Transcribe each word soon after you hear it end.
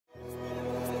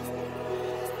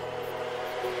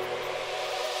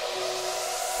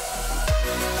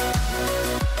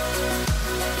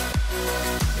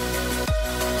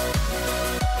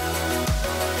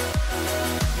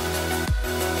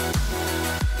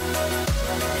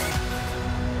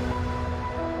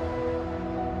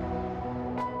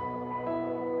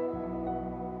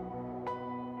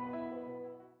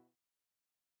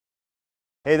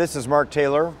Hey, this is Mark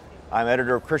Taylor. I'm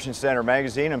editor of Christian Standard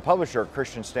Magazine and publisher of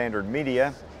Christian Standard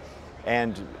Media,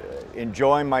 and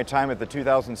enjoying my time at the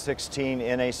 2016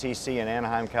 NACC in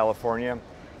Anaheim, California,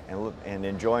 and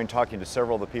enjoying talking to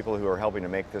several of the people who are helping to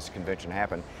make this convention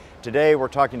happen. Today we're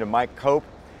talking to Mike Cope.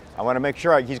 I want to make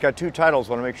sure, he's got two titles,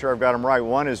 I want to make sure I've got them right.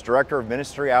 One is Director of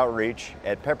Ministry Outreach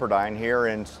at Pepperdine here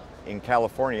in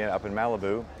California, up in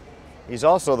Malibu. He's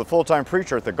also the full-time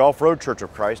preacher at the Gulf Road Church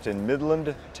of Christ in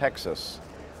Midland, Texas.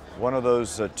 One of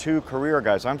those two career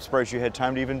guys. I'm surprised you had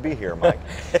time to even be here, Mike.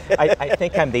 I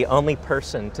think I'm the only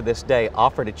person to this day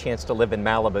offered a chance to live in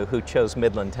Malibu who chose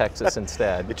Midland, Texas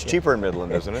instead. It's cheaper in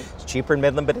Midland, isn't it? It's cheaper in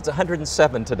Midland, but it's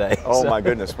 107 today. Oh, so. My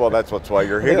goodness. Well, that's why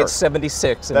you're here. I think it's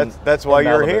 76 That's why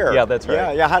you're here. Yeah, that's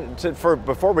right. Yeah.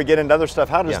 Before we get into other stuff,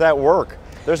 how does that work?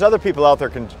 There's other people out there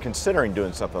considering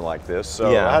doing something like this,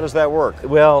 so how does that work?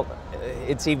 Well,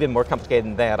 it's even more complicated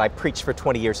than that. I preached for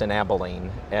 20 years in Abilene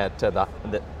at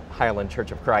the Highland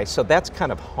Church of Christ, so that's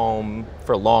kind of home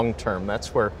for long term.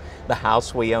 That's where the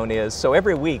house we own is. So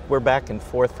every week we're back and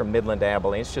forth from Midland to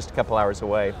Abilene. It's just a couple hours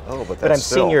away. Oh, but I'm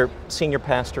still... senior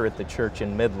pastor at the church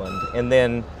in Midland, and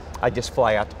then I just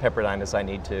fly out to Pepperdine as I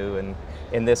need to. And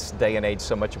in this day and age,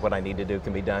 so much of what I need to do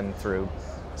can be done through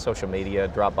social media,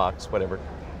 Dropbox, whatever.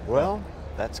 Well,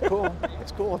 that's cool.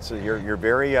 That's cool. You're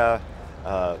very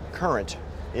current,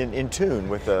 in tune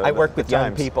with the I work with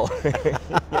young times. people.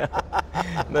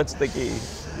 That's the key.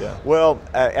 Yeah. Well,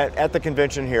 at the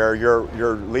convention here,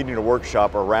 you're leading a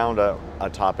workshop around a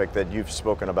topic that you've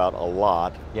spoken about a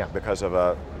lot. Yeah. Because of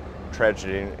a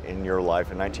tragedy in your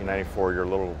life. In 1994, your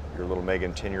little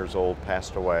Megan, 10 years old,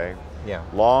 passed away. Yeah.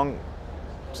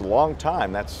 It's a long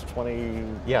time. That's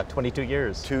 22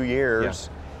 years. 2 years.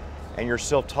 Yeah. And you're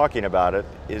still talking about it.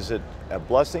 Is it a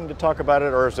blessing to talk about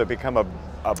it, or has it become a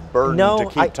burden to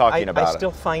keep talking about it? I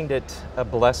still find it a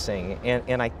blessing,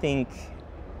 and I think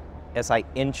as I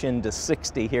inch into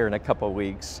 60 here in a couple of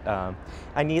weeks,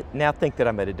 I now think that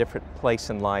I'm at a different place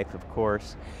in life, of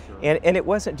course. Sure. And it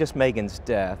wasn't just Megan's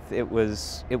death. It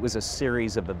was a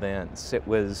series of events. It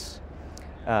was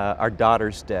our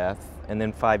daughter's death, and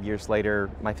then 5 years later,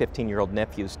 my 15-year-old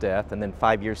nephew's death, and then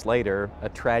 5 years later, a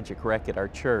tragic wreck at our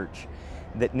church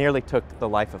that nearly took the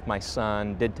life of my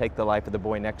son, did take the life of the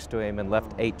boy next to him, and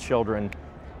left 8 children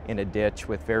in a ditch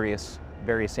with various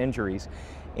injuries.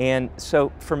 And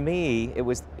so for me, it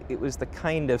was the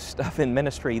kind of stuff in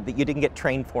ministry that you didn't get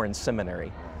trained for in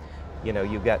seminary. You know,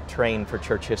 you got trained for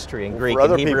church history and Greek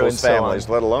and Hebrew and so on. For other people's families,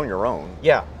 let alone your own.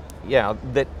 Yeah,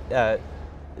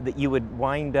 that you would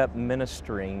wind up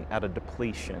ministering out of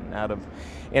depletion,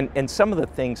 and some of the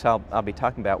things I'll be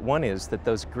talking about. One is that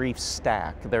those griefs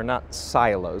stack. They're not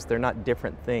silos, they're not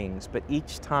different things, but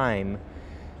each time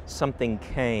something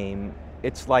came,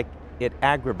 it's like it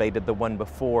aggravated the one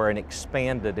before and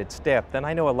expanded its depth. And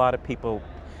I know a lot of people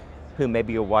who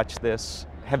maybe will watch this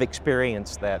have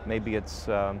experienced that. Maybe it's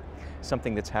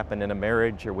something that's happened in a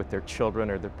marriage or with their children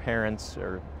or their parents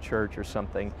or church or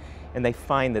something, and they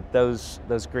find that those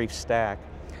griefs stack.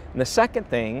 And the second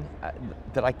thing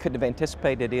that I couldn't have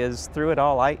anticipated is through it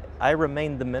all, I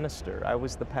remained the minister. I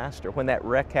was the pastor. When that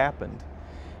wreck happened,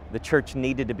 the church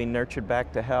needed to be nurtured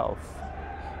back to health.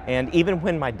 And even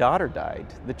when my daughter died,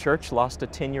 the church lost a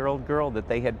 10-year-old girl that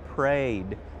they had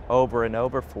prayed over and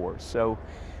over for. So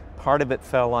part of it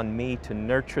fell on me to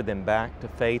nurture them back to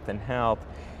faith and health.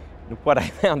 And what I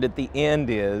found at the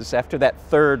end is, after that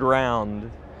third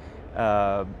round,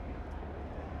 I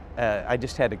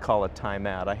just had to call a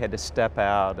timeout. I had to step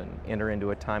out and enter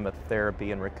into a time of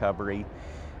therapy and recovery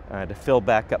to fill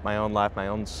back up my own life, my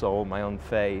own soul, my own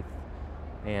faith.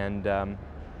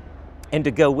 And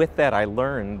to go with that, I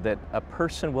learned that a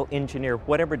person will engineer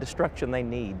whatever destruction they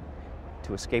need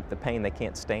to escape the pain they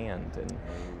can't stand. And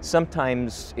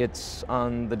sometimes it's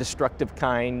on the destructive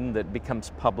kind that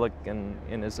becomes public and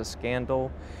is a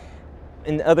scandal.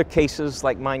 In other cases,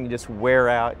 like mine, you just wear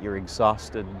out, you're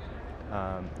exhausted,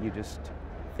 you just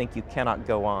think you cannot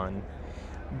go on.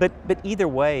 But either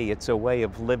way, it's a way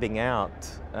of living out,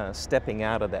 stepping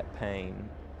out of that pain.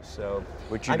 So,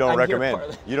 which you don't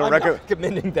recommend. You don't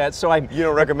recommending that. So you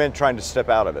don't recommend trying to step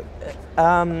out of it.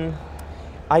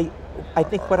 I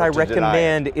think what I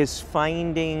recommend is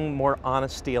finding more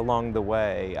honesty along the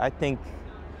way. I think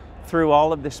through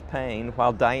all of this pain,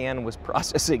 while Diane was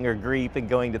processing her grief and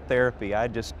going to therapy, I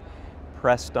just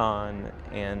pressed on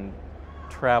and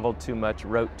traveled too much,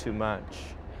 wrote too much,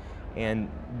 and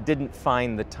didn't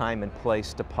find the time and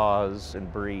place to pause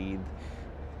and breathe.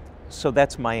 So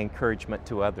that's my encouragement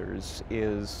to others,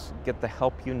 is get the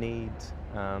help you need,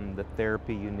 the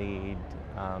therapy you need.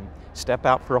 Step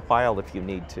out for a while if you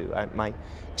need to. My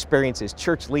experience is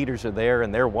church leaders are there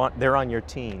and they're on your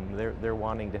team. They're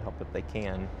wanting to help if they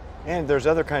can. And there's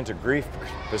other kinds of grief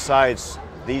besides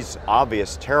these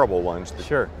obvious terrible ones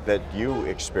that you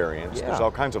experience. Yeah. There's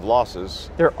all kinds of losses.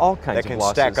 There are all kinds that of can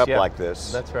losses. stack up Yeah. like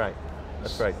this. That's right.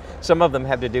 That's right. Some of them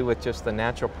have to do with just the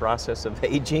natural process of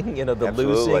aging, the Absolutely.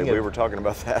 losing. We were talking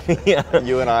about that. Yeah.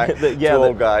 You and I, two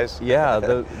old guys. Yeah,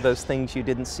 those things you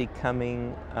didn't see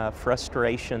coming,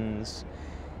 frustrations,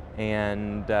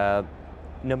 and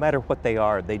no matter what they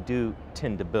are, they do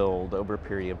tend to build over a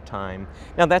period of time.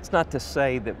 Now, that's not to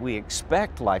say that we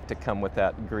expect life to come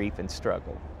without grief and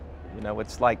struggle.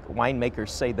 It's like winemakers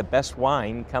say the best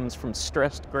wine comes from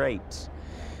stressed grapes.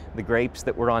 The grapes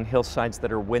that were on hillsides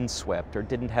that are windswept or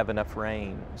didn't have enough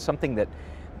rain, something that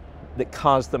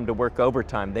caused them to work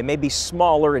overtime. They may be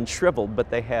smaller and shriveled,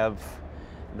 but they have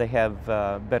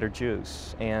better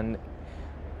juice. And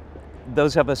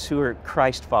those of us who are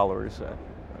Christ followers,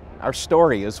 our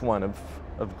story is one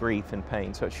of grief and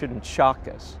pain, so it shouldn't shock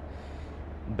us.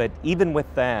 But even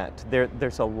with that,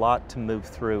 there's a lot to move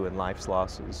through in life's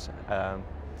losses.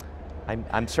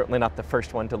 I'm certainly not the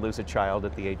first one to lose a child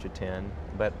at the age of 10,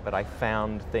 but I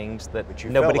found things that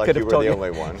nobody could have told you. You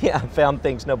were the only one. Yeah, I found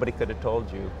things nobody could have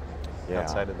told you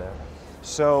outside of that.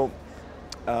 So,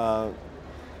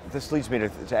 this leads me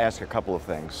to ask a couple of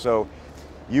things. So,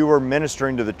 you were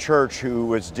ministering to the church who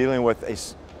was dealing with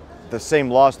the same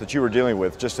loss that you were dealing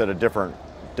with, just at a different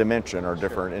dimension or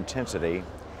different intensity.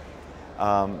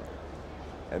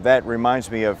 That reminds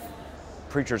me of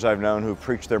preachers I've known who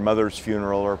preached their mother's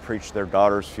funeral or preached their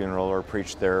daughter's funeral or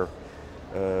preached their,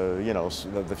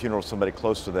 the funeral of somebody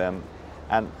close to them.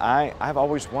 And I've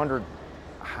always wondered,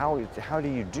 how do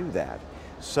you do that?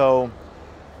 So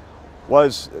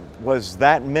was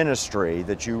that ministry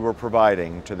that you were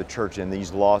providing to the church in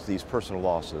these personal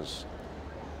losses,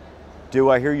 do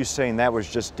I hear you saying that was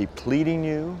just depleting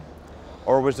you?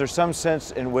 Or was there some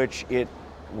sense in which it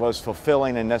was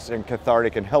fulfilling and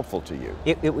cathartic and helpful to you?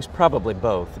 It was probably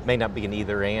both. It may not be an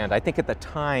either and. I think at the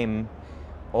time,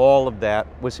 all of that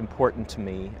was important to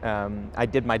me. I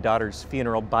did my daughter's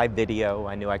funeral by video.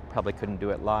 I knew I probably couldn't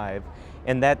do it live.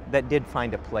 And that did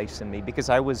find a place in me because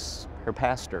I was her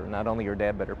pastor, not only her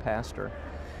dad, but her pastor.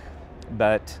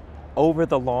 But over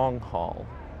the long haul,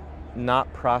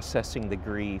 not processing the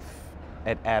grief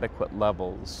at adequate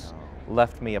levels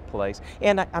left me a place.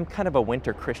 And I'm kind of a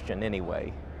winter Christian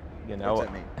anyway, What's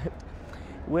that mean?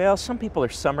 Well, some people are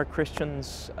summer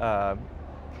Christians.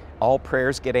 All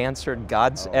prayers get answered.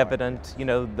 God's evident.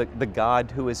 The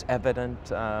God who is evident.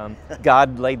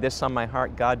 God laid this on my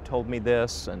heart. God told me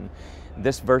this, and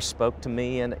this verse spoke to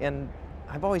me. And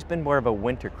I've always been more of a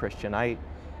winter Christian. I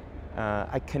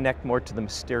connect more to the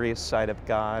mysterious side of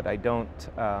God.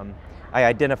 I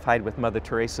identified with Mother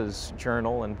Teresa's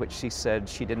journal in which she said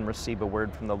she didn't receive a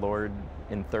word from the Lord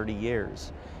in 30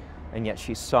 years, and yet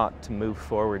she sought to move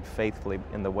forward faithfully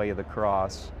in the way of the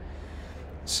cross.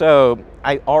 So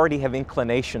I already have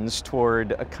inclinations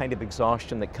toward a kind of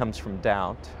exhaustion that comes from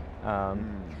doubt,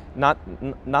 not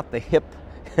the hip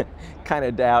kind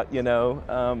of doubt,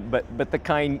 but the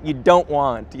kind you don't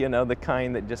want, the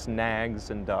kind that just nags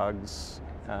and dogs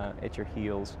at your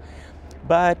heels.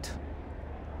 But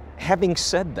having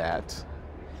said that,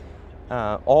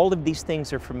 all of these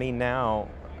things are for me now.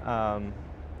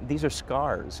 These are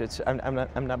scars.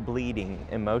 I'm not bleeding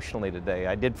emotionally today.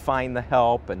 I did find the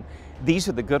help, and these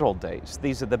are the good old days.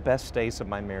 These are the best days of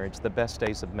my marriage, the best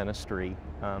days of ministry.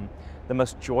 The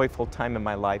most joyful time in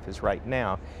my life is right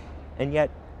now, and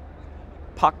yet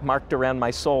pockmarked around my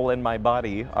soul and my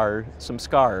body are some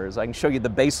scars. I can show you the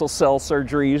basal cell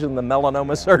surgeries and the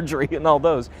melanoma surgery and all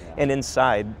those. And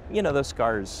inside, those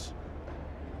scars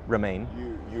remain.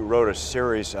 You wrote a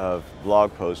series of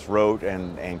blog posts,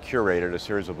 and curated a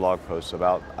series of blog posts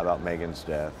about Megan's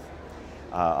death.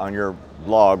 On your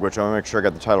blog, which I want to make sure I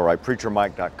got the title right,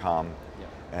 preachermike.com.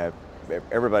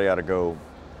 Everybody ought to go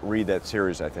read that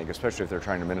series, I think, especially if they're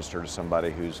trying to minister to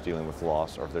somebody who's dealing with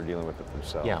loss or if they're dealing with it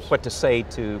themselves. Yeah, what to say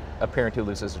to a parent who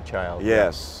loses a child.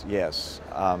 Yes, yes.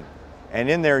 And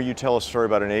in there you tell a story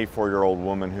about an 84-year-old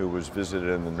woman who was visited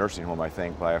in the nursing home, I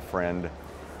think, by a friend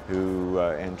who,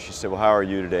 and she said, well, how are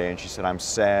you today? And she said, I'm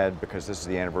sad because this is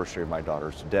the anniversary of my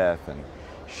daughter's death. And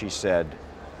she said,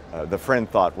 the friend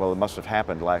thought, well, it must have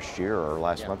happened last year or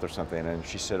last month or something. And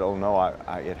she said, oh no,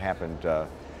 it happened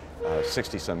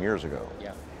 60-some years ago.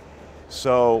 Yeah.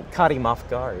 So caught him off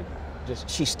guard.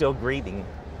 She's still grieving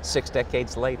 6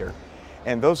 decades later.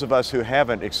 And those of us who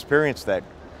haven't experienced that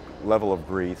level of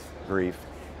grief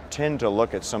tend to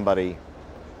look at somebody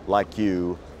like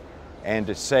you and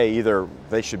to say either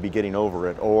they should be getting over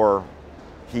it or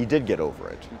he did get over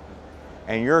it.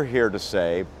 And you're here to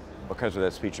say, because of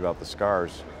that speech about the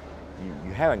scars,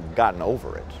 you haven't gotten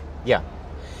over it. Yeah.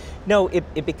 No,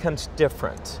 it becomes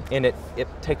different, and it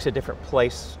takes a different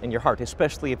place in your heart,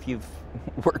 especially if you've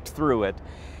worked through it.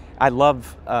 I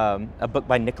love a book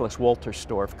by Nicholas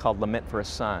Wolterstorff called Lament for a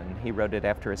Son. He wrote it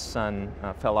after his son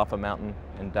fell off a mountain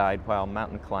and died while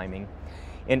mountain climbing.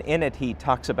 And in it he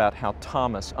talks about how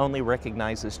Thomas only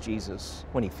recognizes Jesus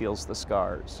when he feels the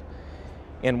scars.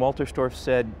 And Wolterstorff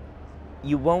said,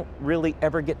 you won't really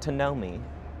ever get to know me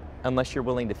unless you're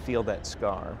willing to feel that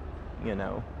scar, you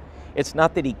know. It's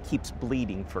not that he keeps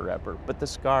bleeding forever, but the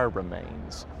scar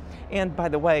remains. And by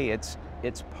the way, it's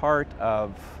part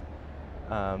of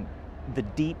the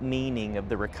deep meaning of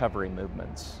the recovery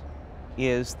movements,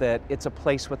 is that it's a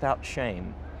place without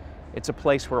shame. It's a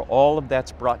place where all of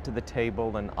that's brought to the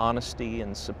table, and honesty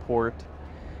and support,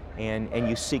 and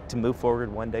you seek to move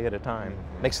forward one day at a time.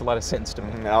 Makes a lot of sense to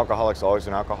me. An alcoholic's always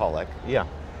an alcoholic. Yeah.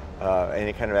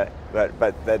 Any kind of,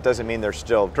 but that doesn't mean they're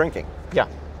still drinking. Yeah,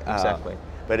 exactly.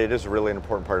 But it is really an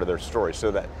important part of their story. So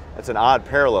that's an odd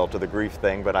parallel to the grief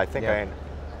thing, but I think I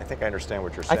understand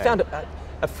what you're saying. I found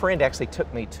a friend actually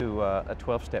took me to a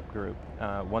 12-step group,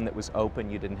 one that was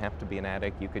open. You didn't have to be an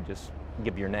addict. You could just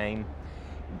give your name.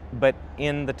 But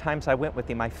in the times I went with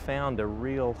him, I found a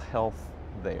real health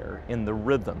there in the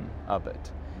rhythm of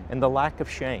it and the lack of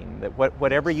shame, that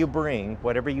whatever you bring,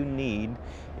 whatever you need,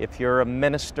 if you're a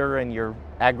minister and you're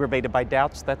aggravated by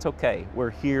doubts, that's okay. We're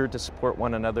here to support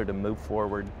one another to move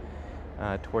forward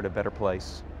toward a better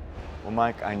place. Well,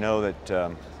 Mike, I know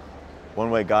that one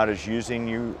way God is using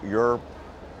you, your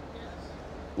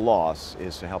loss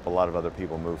is to help a lot of other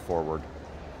people move forward.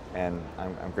 And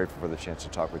I'm grateful for the chance to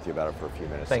talk with you about it for a few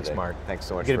minutes Thanks, today. Mark. Thanks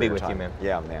so much Good for to be your with time. you, man.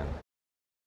 Yeah, man.